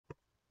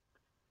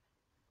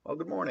Well,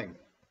 good morning.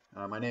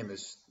 My name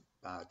is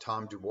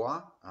Tom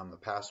Dubois. I'm the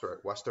pastor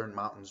at Western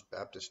Mountains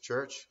Baptist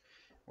Church.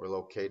 We're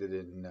located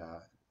in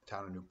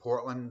town of New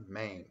Portland,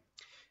 Maine.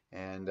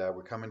 And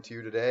we're coming to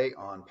you today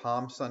on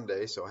Palm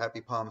Sunday. So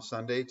happy Palm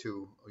Sunday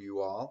to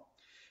you all.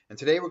 And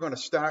today we're going to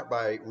start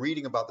by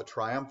reading about the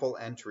triumphal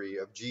entry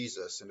of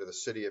Jesus into the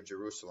city of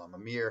Jerusalem, a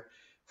mere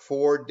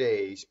 4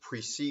 days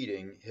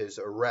preceding his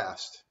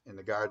arrest in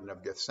the Garden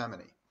of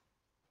Gethsemane.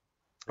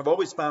 I've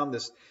always found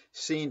this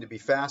scene to be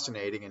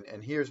fascinating,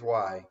 and here's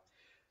why.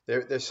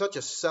 There's such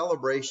a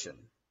celebration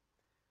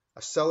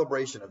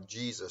of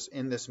Jesus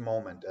in this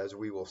moment, as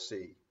we will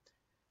see.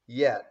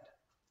 Yet,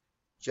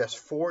 just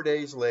 4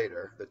 days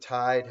later, the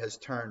tide has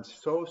turned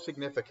so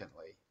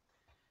significantly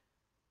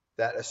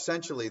that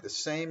essentially the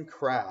same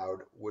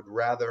crowd would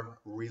rather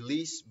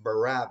release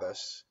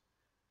Barabbas,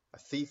 a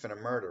thief and a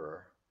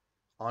murderer,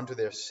 onto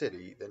their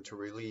city than to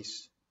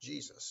release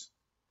Jesus.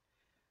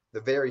 The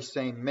very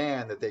same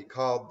man that they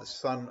called the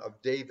Son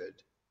of David,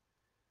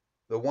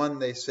 the one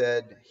they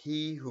said,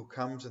 "He who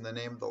comes in the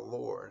name of the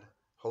Lord,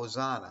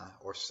 Hosanna,"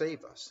 or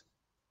 "Save us."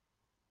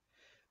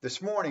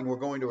 This morning we're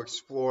going to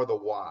explore the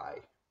why.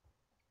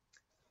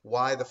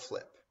 Why the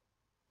flip?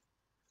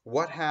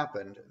 What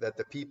happened that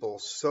the people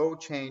so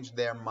changed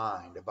their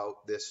mind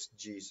about this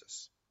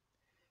Jesus?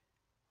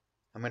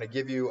 I'm going to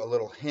give you a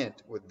little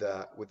hint with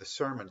the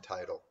sermon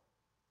title.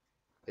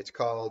 It's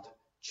called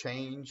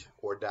Change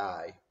or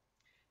Die.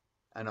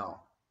 I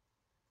know,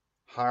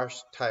 harsh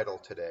title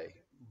today,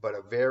 but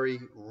a very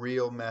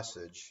real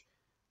message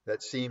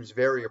that seems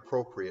very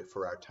appropriate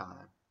for our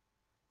time.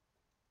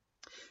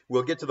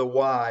 We'll get to the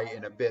why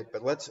in a bit,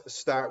 but let's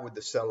start with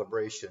the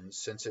celebration,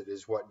 since it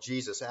is what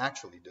Jesus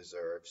actually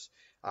deserves: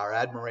 our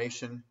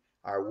admiration,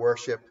 our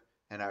worship,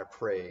 and our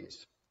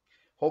praise.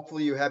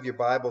 Hopefully you have your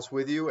Bibles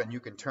with you, and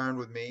you can turn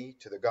with me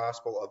to the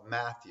Gospel of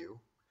Matthew,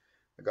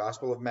 and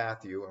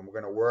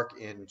we're going to work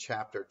in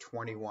chapter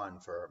 21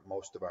 for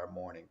most of our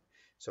morning.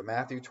 So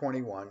Matthew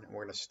 21,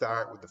 we're going to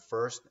start with the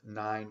first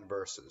 9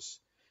 verses.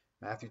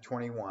 Matthew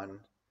 21,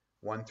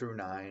 1 through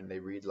 9, they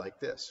read like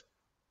this.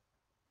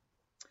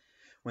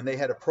 When they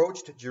had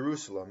approached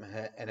Jerusalem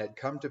and had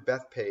come to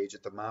Bethphage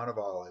at the Mount of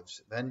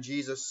Olives, then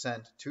Jesus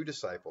sent 2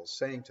 disciples,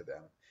 saying to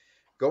them,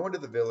 "Go into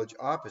the village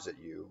opposite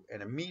you,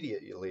 and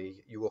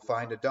immediately you will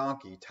find a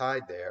donkey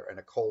tied there and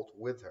a colt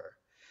with her.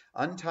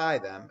 Untie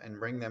them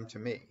and bring them to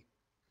me.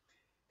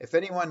 If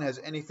anyone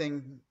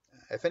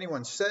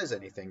says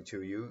anything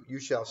to you, you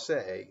shall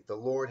say, 'The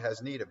Lord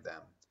has need of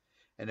them,'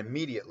 and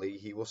immediately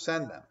he will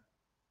send them."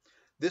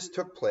 This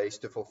took place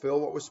to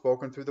fulfill what was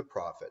spoken through the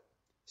prophet.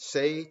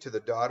 "Say to the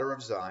daughter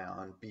of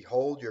Zion,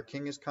 Behold, your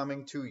king is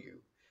coming to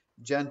you,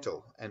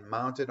 gentle and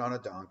mounted on a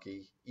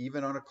donkey,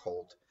 even on a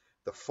colt,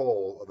 the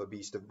foal of a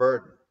beast of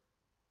burden."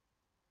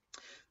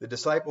 The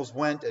disciples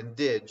went and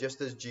did just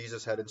as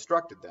Jesus had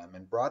instructed them,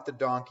 and brought the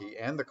donkey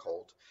and the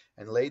colt,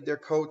 and laid their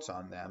coats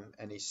on them,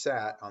 and he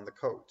sat on the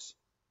coats.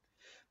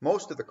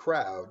 Most of the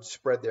crowd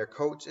spread their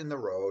coats in the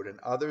road,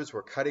 and others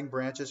were cutting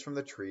branches from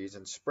the trees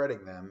and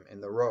spreading them in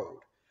the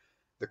road.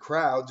 The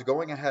crowds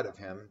going ahead of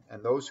him,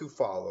 and those who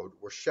followed,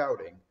 were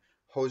shouting,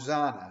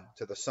 "Hosanna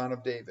to the Son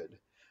of David!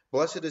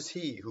 Blessed is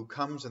he who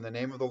comes in the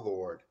name of the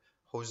Lord!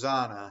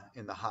 Hosanna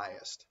in the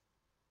highest!"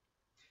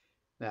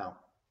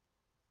 Now,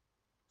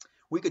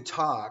 we could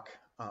talk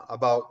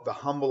about the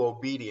humble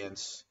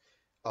obedience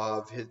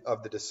of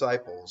the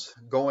disciples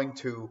going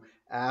to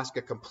ask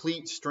a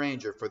complete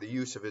stranger for the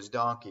use of his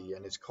donkey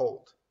and his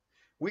colt.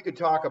 We could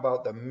talk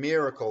about the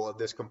miracle of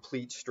this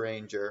complete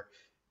stranger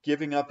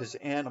giving up his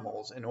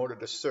animals in order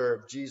to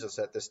serve Jesus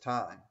at this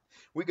time.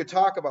 We could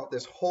talk about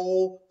this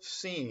whole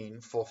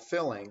scene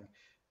fulfilling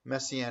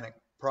messianic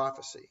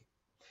prophecy.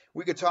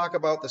 We could talk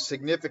about the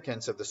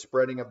significance of the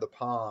spreading of the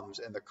palms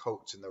and the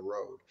coats in the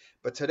road.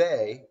 But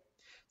today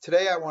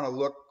I want to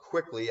look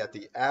quickly at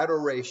the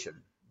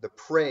adoration, the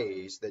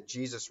praise that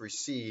Jesus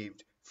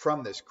received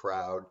from this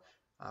crowd,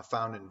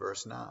 found in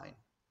verse 9.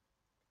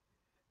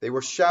 They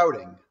were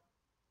shouting,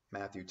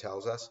 Matthew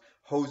tells us,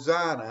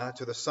 "Hosanna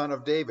to the Son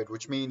of David,"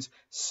 which means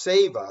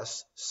 "Save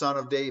us, Son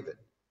of David."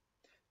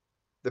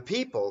 The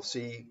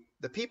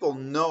people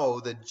know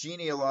the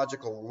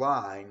genealogical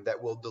line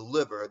that will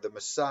deliver the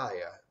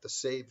Messiah, the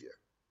Savior.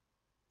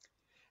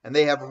 And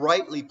they have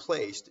rightly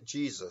placed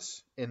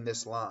Jesus in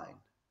this line.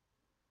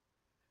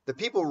 The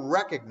people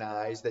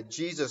recognize that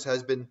Jesus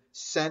has been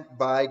sent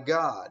by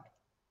God.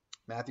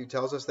 Matthew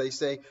tells us, they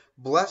say,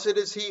 "Blessed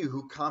is he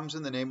who comes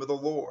in the name of the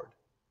Lord."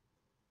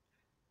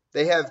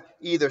 They have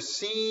either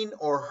seen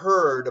or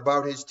heard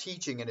about his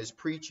teaching and his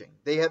preaching.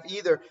 They have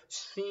either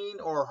seen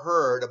or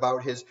heard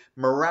about his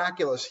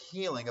miraculous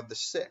healing of the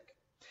sick.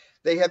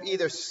 They have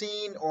either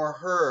seen or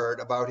heard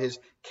about his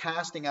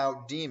casting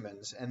out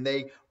demons, and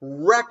they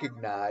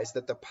recognize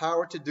that the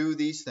power to do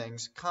these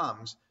things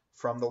comes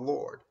from the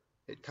Lord.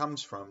 It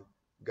comes from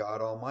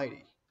God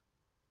Almighty.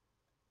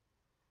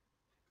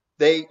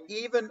 They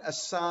even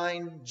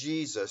assign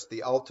Jesus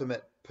the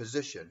ultimate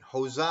position,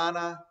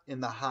 Hosanna in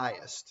the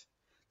highest.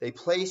 They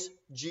place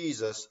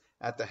Jesus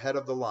at the head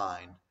of the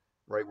line,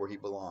 right where he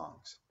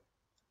belongs.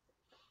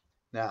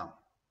 Now,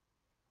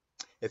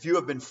 if you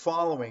have been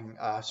following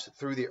us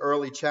through the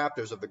early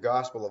chapters of the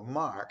Gospel of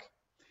Mark,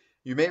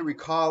 you may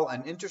recall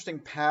an interesting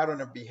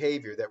pattern of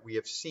behavior that we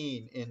have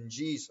seen in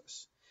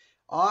Jesus.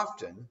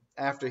 Often,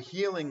 after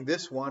healing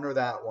this one or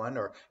that one,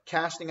 or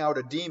casting out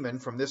a demon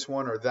from this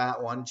one or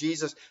that one,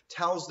 Jesus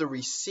tells the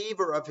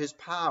receiver of his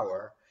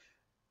power,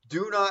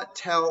 "Do not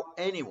tell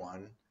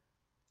anyone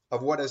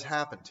of what has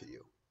happened to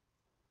you."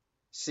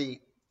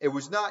 See, it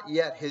was not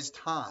yet his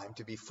time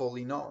to be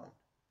fully known.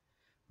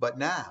 But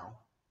now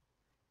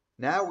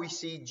we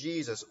see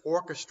Jesus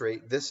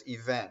orchestrate this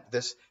event,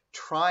 this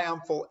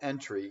triumphal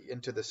entry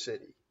into the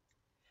city.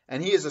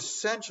 And he is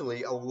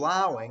essentially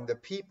allowing the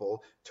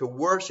people to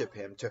worship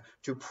him,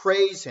 to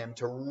praise him,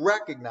 to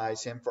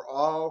recognize him for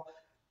all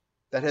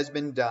that has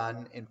been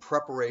done in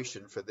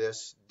preparation for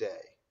this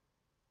day.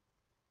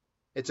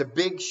 It's a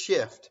big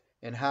shift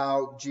in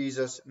how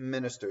Jesus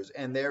ministers,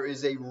 and there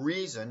is a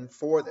reason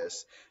for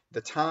this.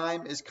 The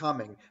time is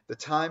coming, the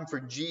time for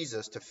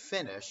Jesus to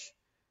finish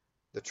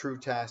the true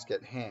task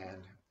at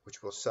hand,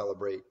 which we'll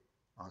celebrate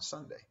on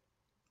Sunday,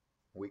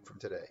 a week from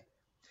today.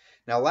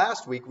 Now,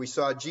 last week we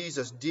saw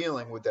Jesus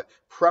dealing with the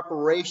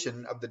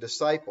preparation of the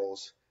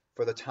disciples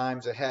for the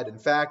times ahead. In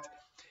fact,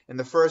 in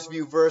the first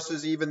few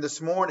verses, even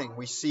this morning,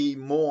 we see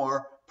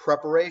more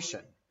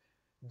preparation.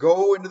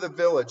 Go into the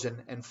village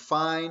and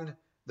find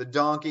the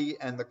donkey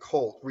and the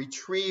colt.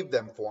 Retrieve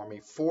them for me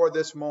for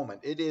this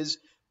moment. It is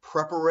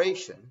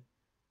preparation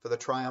for the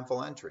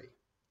triumphal entry.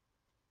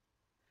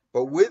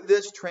 But with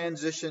this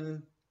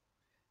transition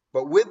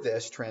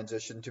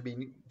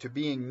to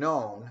being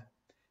known,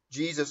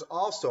 Jesus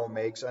also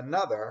makes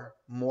another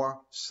more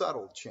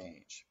subtle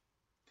change.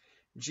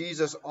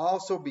 Jesus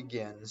also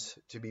begins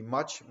to be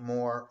much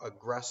more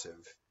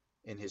aggressive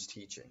in his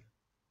teaching.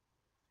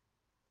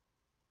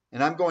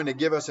 And I'm going to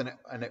give us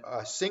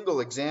a single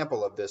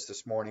example of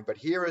this morning, but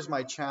here is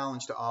my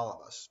challenge to all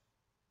of us.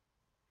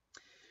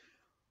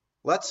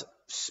 Let's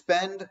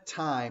spend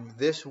time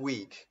this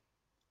week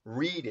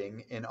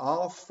reading in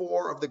all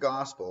four of the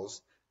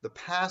Gospels the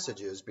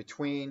passages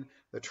between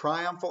the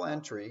triumphal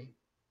entry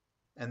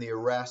and the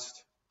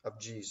arrest of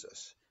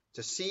Jesus,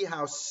 to see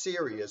how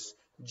serious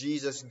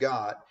Jesus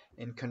got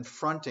in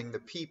confronting the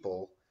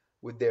people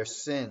with their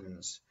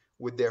sins,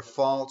 with their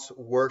false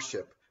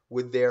worship,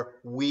 with their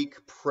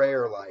weak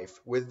prayer life,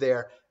 with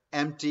their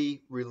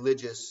empty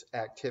religious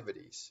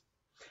activities.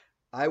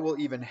 I will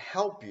even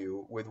help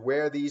you with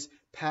where these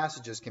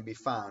passages can be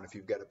found. If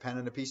you've got a pen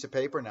and a piece of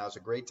paper, now's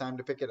a great time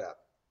to pick it up.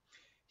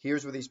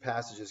 Here's where these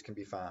passages can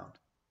be found.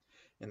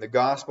 In the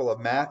Gospel of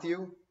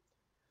Matthew,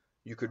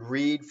 you could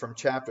read from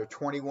chapter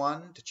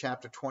 21 to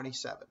chapter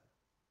 27.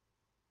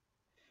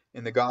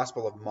 In the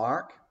Gospel of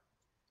Mark,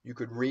 you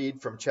could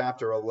read from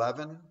chapter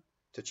 11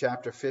 to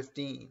chapter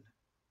 15.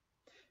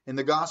 In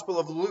the Gospel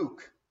of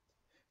Luke,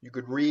 you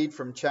could read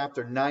from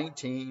chapter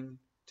 19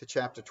 to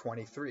chapter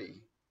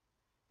 23.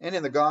 And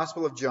in the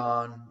Gospel of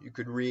John, you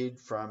could read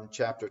from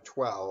chapter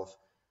 12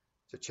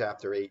 to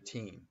chapter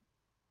 18.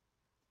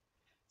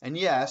 And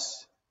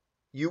yes,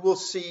 you will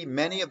see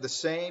many of the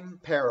same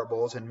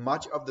parables and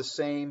much of the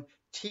same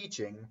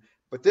teaching,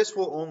 but this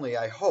will only,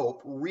 I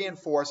hope,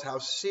 reinforce how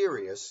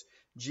serious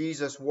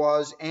Jesus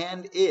was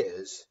and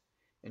is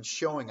in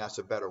showing us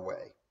a better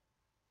way.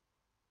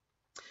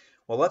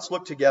 Well, let's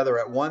look together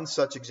at one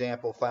such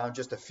example found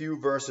just a few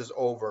verses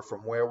over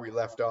from where we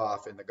left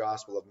off in the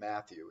Gospel of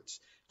Matthew. It's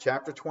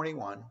chapter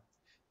 21,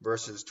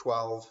 verses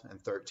 12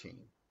 and 13.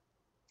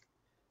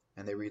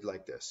 And they read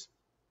like this.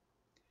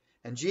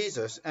 And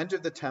Jesus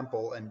entered the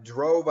temple and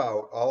drove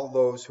out all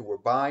those who were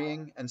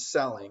buying and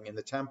selling in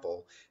the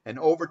temple, and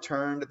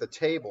overturned the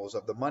tables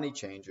of the money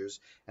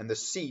changers and the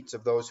seats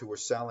of those who were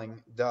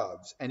selling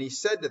doves. And he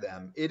said to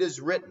them, "It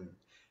is written,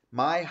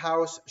 my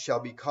house shall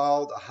be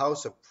called a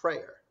house of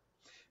prayer,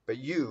 but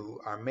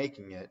you are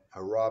making it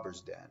a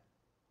robber's den."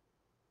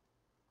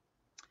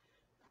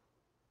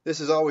 This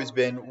has always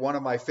been one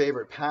of my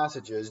favorite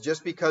passages,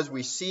 just because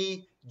we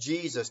see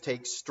Jesus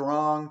take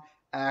strong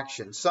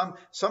action. Some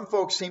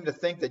folks seem to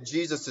think that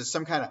Jesus is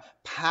some kind of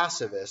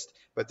pacifist,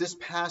 but this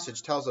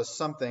passage tells us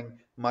something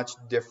much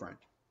different.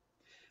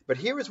 But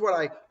here is what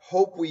I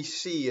hope we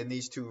see in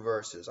these two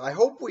verses. I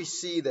hope we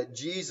see that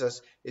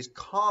Jesus is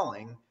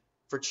calling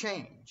for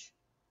change.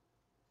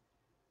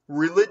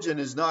 Religion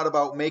is not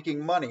about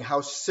making money. How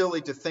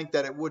silly to think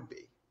that it would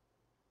be.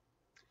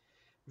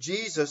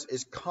 Jesus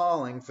is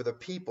calling for the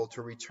people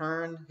to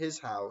return his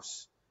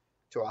house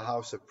to a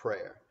house of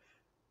prayer.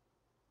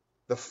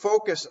 The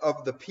focus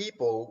of the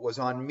people was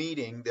on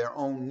meeting their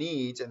own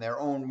needs and their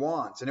own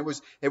wants. And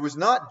it was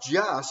not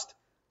just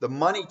the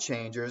money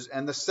changers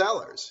and the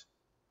sellers.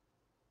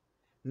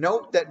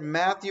 Note that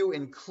Matthew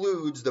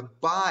includes the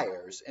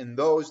buyers and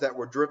those that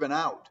were driven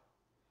out.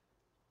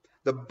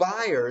 The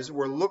buyers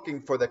were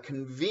looking for the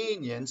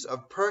convenience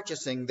of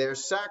purchasing their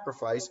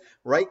sacrifice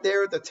right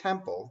there at the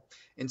temple,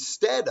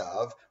 instead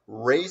of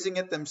raising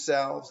it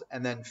themselves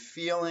and then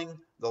feeling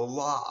the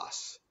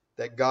loss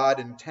that God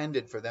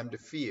intended for them to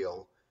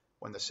feel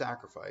when the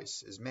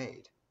sacrifice is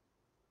made.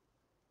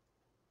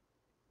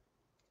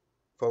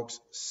 Folks,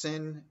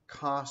 sin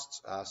costs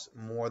us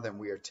more than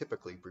we are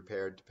typically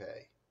prepared to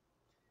pay.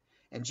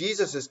 And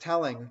Jesus is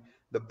telling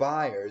the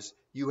buyers,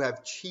 you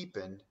have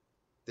cheapened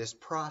this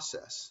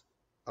process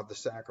of the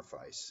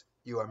sacrifice.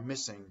 You are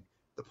missing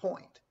the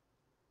point.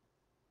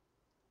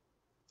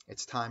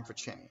 It's time for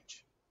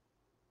change.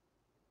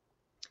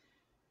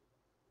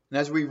 And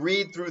as we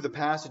read through the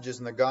passages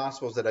in the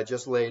Gospels that I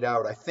just laid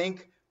out, I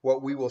think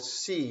what we will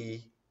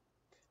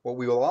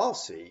all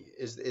see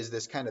is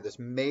this kind of this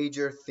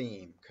major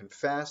theme: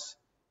 confess,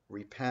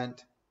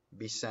 repent,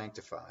 be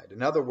sanctified.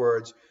 In other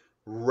words,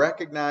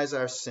 recognize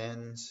our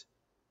sins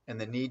and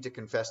the need to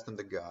confess them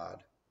to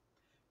God,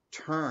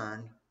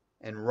 turn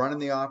and run in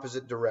the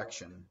opposite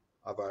direction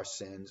of our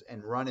sins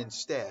and run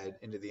instead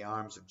into the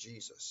arms of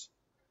Jesus.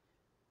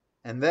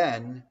 And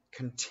then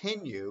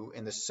continue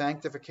in the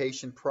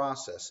sanctification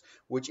process,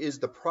 which is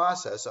the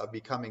process of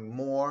becoming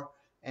more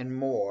and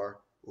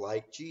more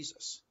like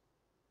Jesus.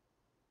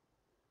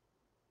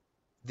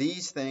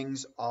 These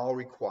things all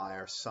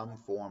require some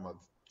form of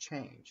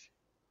change.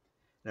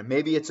 Now,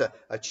 maybe it's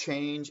a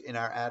change in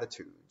our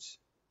attitudes.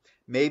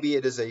 Maybe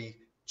it is a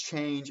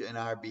change in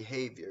our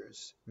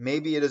behaviors.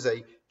 Maybe it is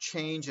a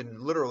change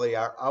in literally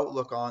our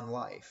outlook on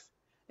life.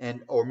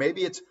 Or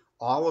maybe it's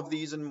all of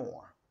these and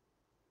more.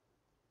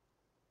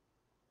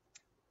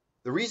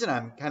 The reason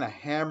I'm kind of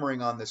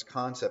hammering on this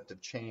concept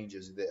of change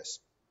is this.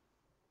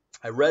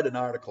 I read an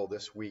article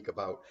this week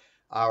about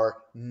our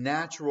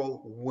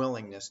natural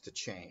willingness to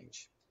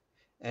change.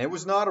 And it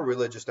was not a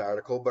religious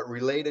article, but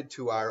related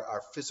to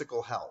our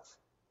physical health.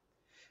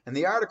 And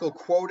the article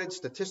quoted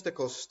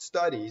statistical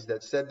studies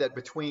that said that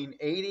between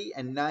 80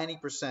 and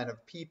 90%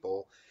 of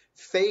people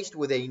faced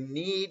with a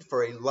need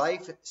for a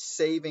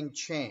life-saving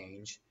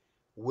change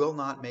will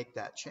not make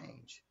that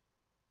change.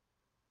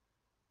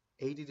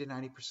 80 to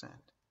 90%.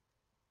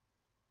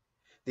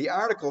 The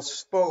article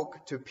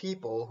spoke to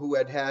people who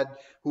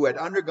had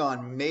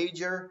undergone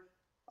major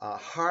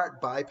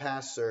heart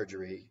bypass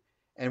surgery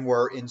and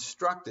were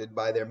instructed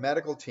by their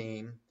medical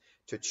team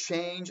to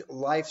change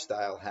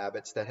lifestyle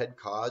habits that had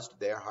caused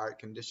their heart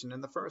condition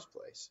in the first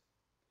place.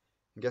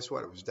 And guess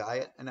what? It was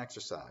diet and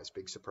exercise.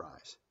 Big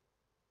surprise.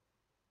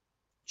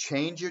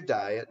 Change your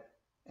diet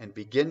and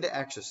begin to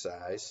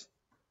exercise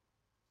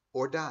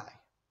or die.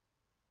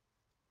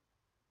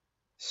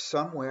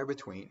 Somewhere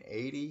between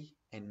 80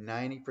 and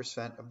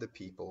 90% of the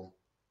people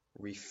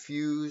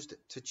refused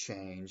to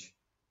change,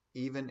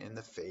 even in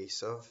the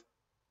face of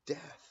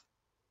death.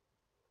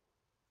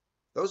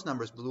 Those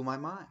numbers blew my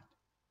mind.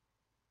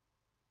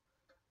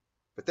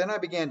 But then I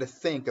began to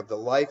think of the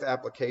life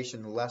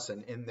application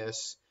lesson in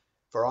this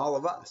for all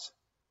of us.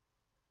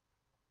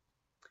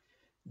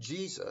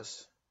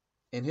 Jesus,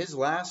 in his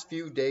last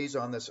few days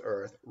on this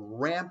earth,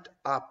 ramped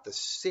up the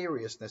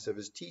seriousness of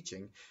his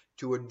teaching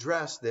to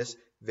address this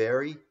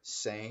very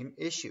same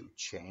issue: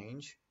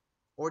 change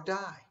or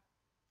die.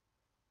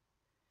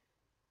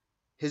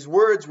 His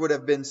words would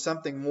have been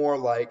something more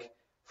like,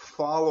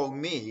 follow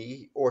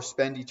me or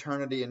spend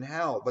eternity in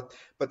hell.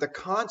 But the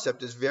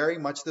concept is very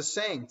much the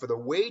same, for the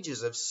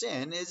wages of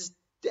sin is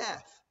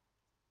death.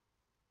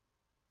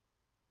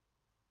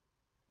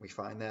 We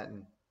find that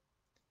in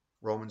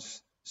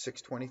Romans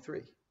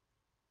 6:23.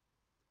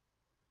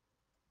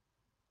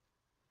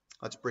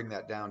 Let's bring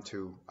that down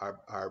to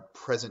our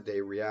present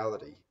day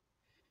reality.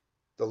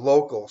 The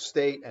local,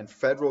 state, and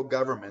federal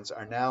governments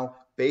are now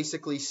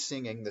basically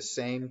singing the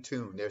same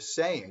tune. They're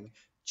saying,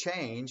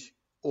 change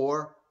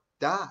or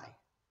die.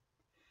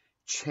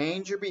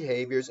 Change your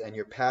behaviors and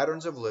your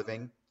patterns of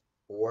living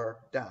or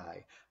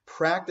die.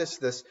 Practice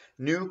this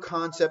new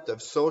concept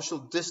of social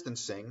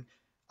distancing,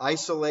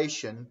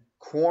 isolation,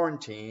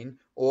 quarantine,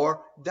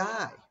 or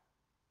die.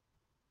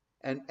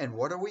 And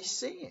what are we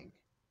seeing?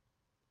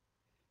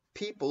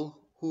 People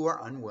who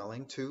are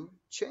unwilling to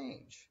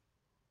change.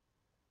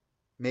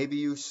 Maybe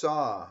you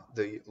saw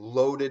the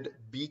loaded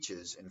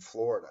beaches in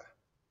Florida.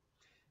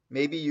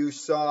 Maybe you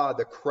saw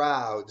the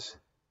crowds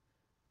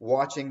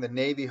watching the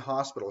Navy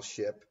hospital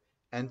ship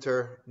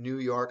enter New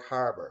York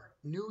Harbor.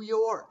 New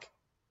York,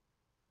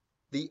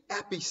 the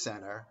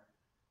epicenter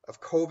of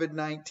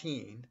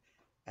COVID-19,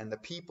 and the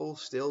people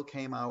still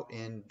came out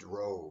in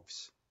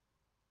droves.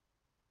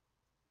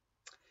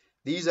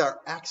 These are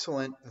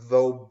excellent,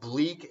 though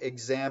bleak,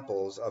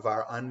 examples of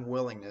our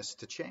unwillingness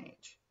to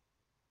change.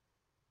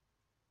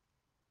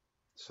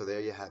 So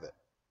there you have it.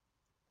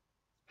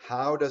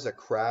 How does a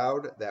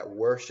crowd that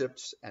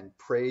worships and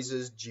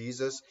praises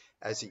Jesus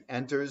as he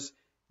enters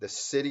the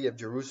city of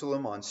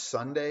Jerusalem on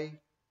Sunday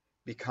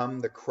become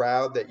the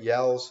crowd that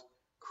yells,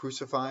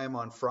 "Crucify him"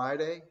 on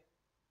Friday?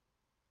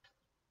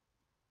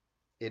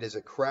 It is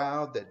a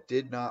crowd that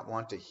did not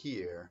want to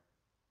hear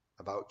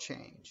about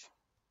change.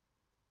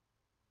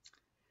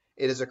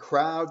 It is a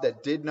crowd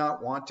that did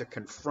not want to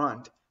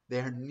confront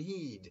their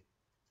need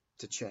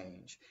to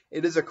change.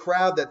 It is a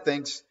crowd that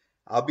thinks,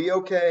 I'll be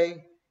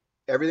okay,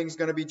 everything's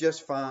going to be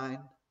just fine.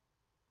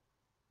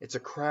 It's a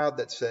crowd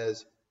that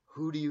says,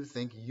 who do you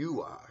think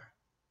you are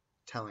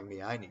telling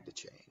me I need to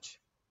change?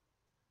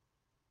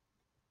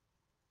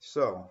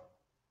 So,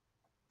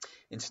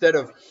 Instead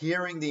of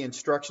hearing the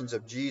instructions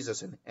of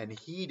Jesus and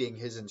heeding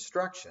his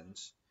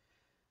instructions,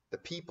 the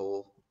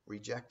people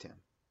reject him.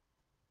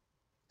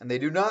 And they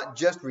do not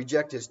just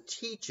reject his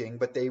teaching,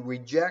 but they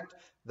reject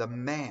the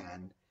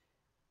man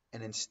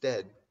and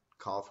instead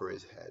call for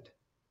his head.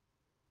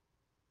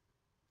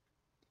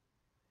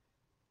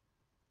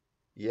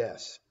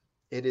 Yes,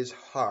 it is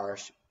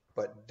harsh,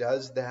 but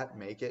does that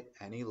make it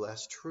any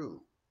less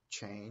true?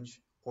 Change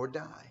or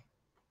die.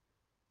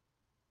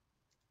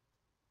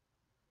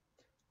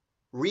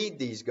 Read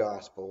these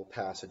gospel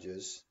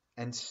passages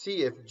and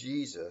see if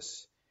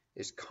Jesus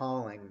is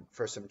calling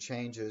for some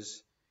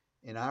changes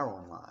in our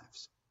own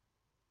lives.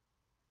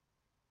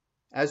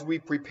 As we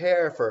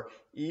prepare for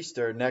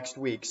Easter next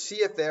week, see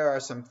if there are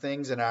some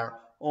things in our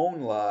own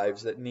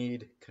lives that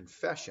need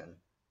confession,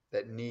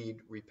 that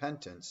need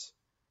repentance,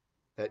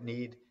 that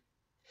need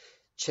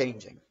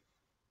changing.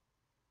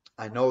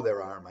 I know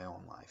there are in my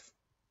own life.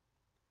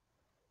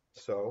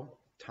 So,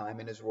 time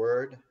in his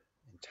word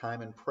and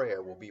time in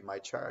prayer will be my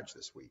charge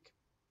this week.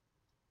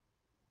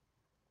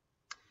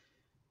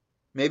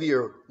 Maybe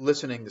you're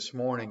listening this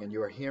morning and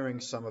you are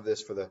hearing some of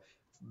this for the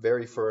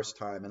very first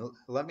time. And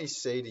let me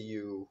say to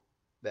you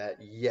that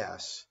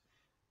yes,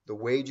 the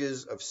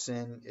wages of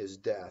sin is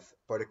death.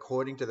 But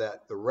according to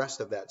that, the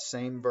rest of that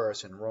same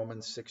verse in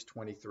Romans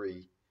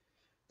 6:23,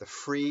 the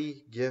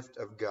free gift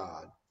of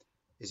God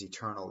is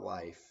eternal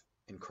life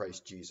in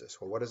Christ Jesus.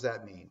 Well, what does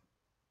that mean?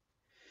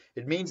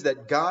 It means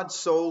that God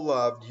so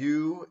loved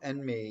you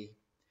and me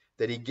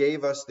that he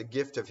gave us the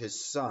gift of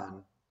his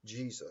Son,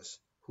 Jesus,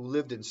 who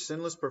lived in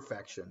sinless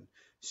perfection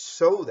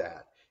so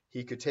that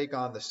he could take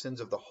on the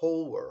sins of the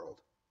whole world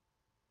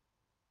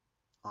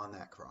on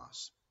that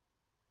cross.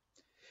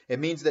 It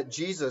means that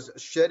Jesus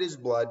shed his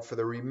blood for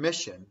the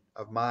remission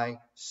of my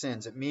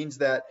sins. It means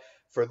that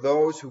for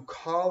those who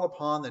call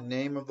upon the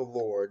name of the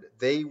Lord,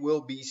 they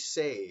will be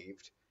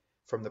saved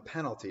from the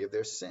penalty of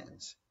their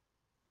sins,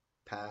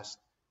 past,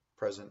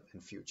 present,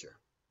 and future.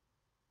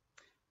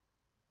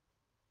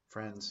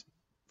 Friends,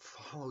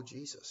 follow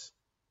Jesus.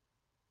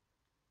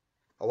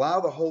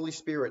 Allow the Holy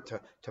Spirit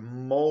to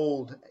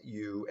mold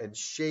you and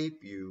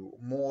shape you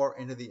more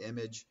into the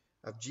image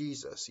of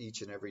Jesus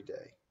each and every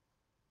day.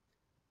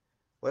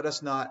 Let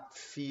us not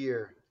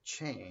fear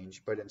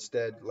change, but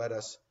instead let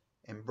us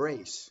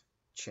embrace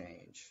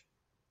change.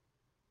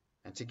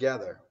 And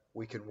together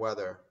we can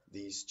weather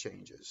these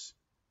changes.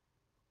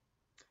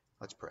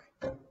 Let's pray.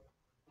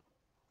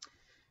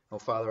 Oh,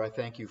 Father, I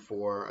thank you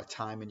for a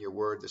time in your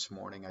word this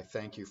morning. I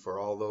thank you for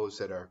all those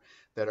that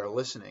are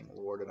listening,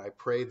 Lord. And I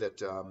pray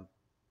that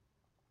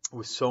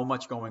with so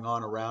much going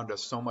on around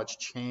us, so much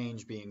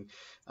change being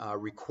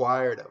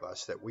required of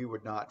us, that we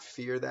would not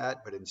fear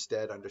that, but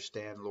instead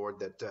understand, Lord,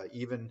 that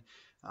even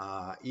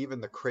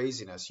the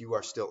craziness, you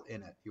are still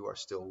in it. You are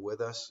still with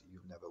us.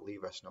 You never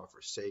leave us nor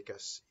forsake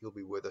us. You'll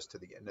be with us to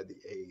the end of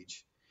the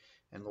age.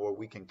 And Lord,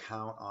 we can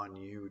count on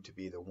you to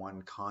be the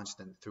one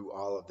constant through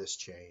all of this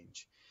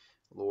change.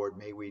 Lord,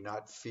 may we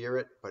not fear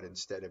it, but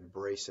instead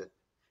embrace it.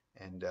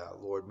 And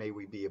Lord, may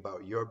we be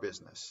about your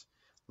business,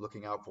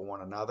 looking out for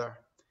one another,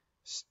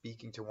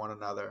 speaking to one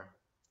another,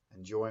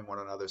 enjoying one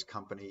another's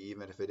company,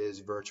 even if it is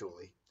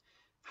virtually.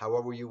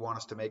 However you want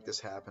us to make this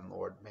happen,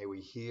 Lord, may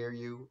we hear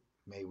you,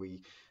 may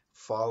we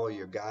follow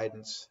your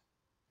guidance,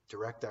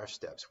 direct our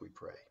steps, we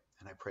pray.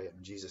 And I pray it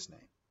in Jesus'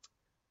 name.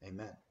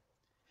 Amen.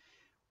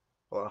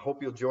 Well, I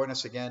hope you'll join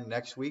us again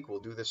next week.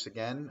 We'll do this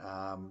again.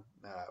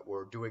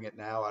 We're doing it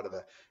now out of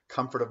the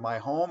comfort of my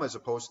home as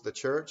opposed to the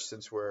church,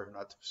 since we're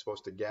not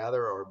supposed to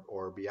gather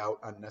or be out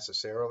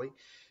unnecessarily.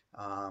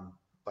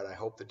 But I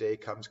hope the day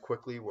comes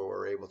quickly where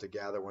we're able to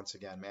gather once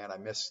again. Man, I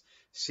miss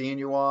seeing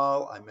you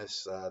all. I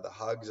miss the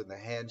hugs and the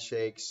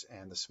handshakes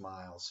and the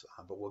smiles.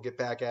 But we'll get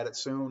back at it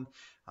soon.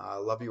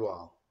 Love you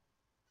all.